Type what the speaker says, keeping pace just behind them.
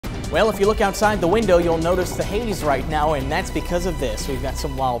Well, if you look outside the window, you'll notice the haze right now, and that's because of this. We've got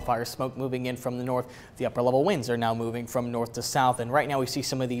some wildfire smoke moving in from the north. The upper level winds are now moving from north to south, and right now we see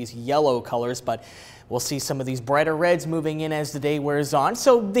some of these yellow colors, but we'll see some of these brighter reds moving in as the day wears on.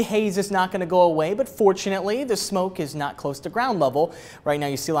 So the haze is not going to go away, but fortunately the smoke is not close to ground level. Right now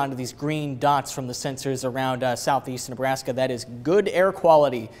you see a lot of these green dots from the sensors around southeast Nebraska. That is good air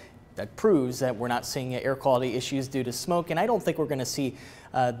quality. That proves that we're not seeing air quality issues due to smoke, and I don't think we're going to see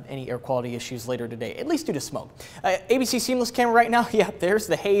any air quality issues later today, at least due to smoke. ABC Seamless camera right now, yeah, there's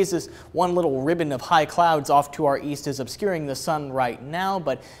the haze. Is one little ribbon of high clouds off to our east is obscuring the sun right now,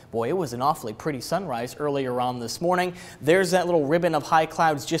 but boy, it was an awfully pretty sunrise earlier on this morning. There's that little ribbon of high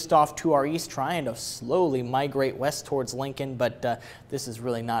clouds just off to our east, trying to slowly migrate west towards Lincoln, but this is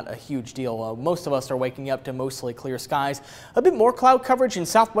really not a huge deal. Most of us are waking up to mostly clear skies. A bit more cloud coverage in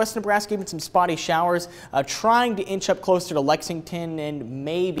southwest Nebraska, even some spotty showers, trying to inch up closer to Lexington and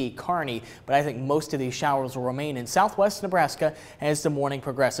maybe Kearney, but I think most of these showers will remain in southwest Nebraska as the morning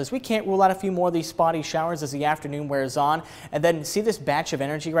progresses. We can't rule out a few more of these spotty showers as the afternoon wears on, and then see this batch of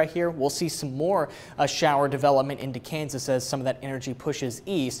energy right here? We'll see some more shower development into Kansas as some of that energy pushes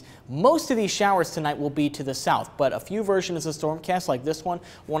east. Most of these showers tonight will be to the south, but a few versions of stormcast like this one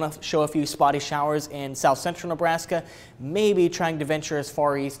want to show a few spotty showers in south central Nebraska, maybe trying to venture as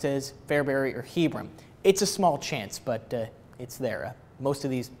far east as Fairbury or Hebron. It's a small chance, but it's there. Most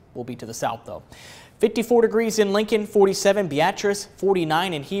of these will be to the south, though. 54 degrees in Lincoln, 47 Beatrice,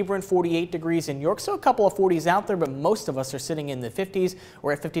 49 in Hebron, 48 degrees in York. So a couple of 40s out there, but most of us are sitting in the 50s.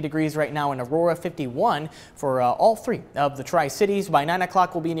 We're at 50 degrees right now in Aurora, 51 for all three of the Tri-Cities. By 9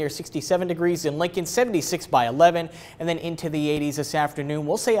 o'clock, we'll be near 67 degrees in Lincoln, 76 by 11, and then into the 80s this afternoon.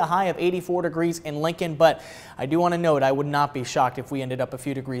 We'll say a high of 84 degrees in Lincoln, but I do want to note I would not be shocked if we ended up a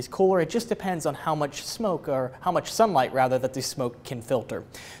few degrees cooler. It just depends on how much smoke, or how much sunlight rather, that the smoke can filter.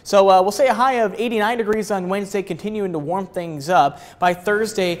 So we'll say a high of 89 degrees on Wednesday, continuing to warm things up. By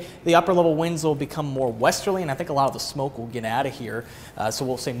Thursday, the upper level winds will become more westerly, and I think a lot of the smoke will get out of here. So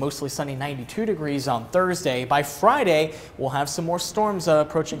we'll say mostly sunny, 92 degrees on Thursday. By Friday, we'll have some more storms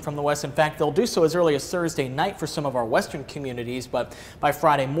approaching from the west. In fact, they'll do so as early as Thursday night for some of our western communities, but by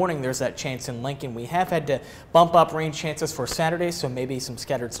Friday morning, there's that chance in Lincoln. We have had to bump up rain chances for Saturday, so maybe some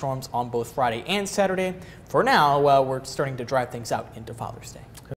scattered storms on both Friday and Saturday. For now, we're starting to drive things out into Father's Day.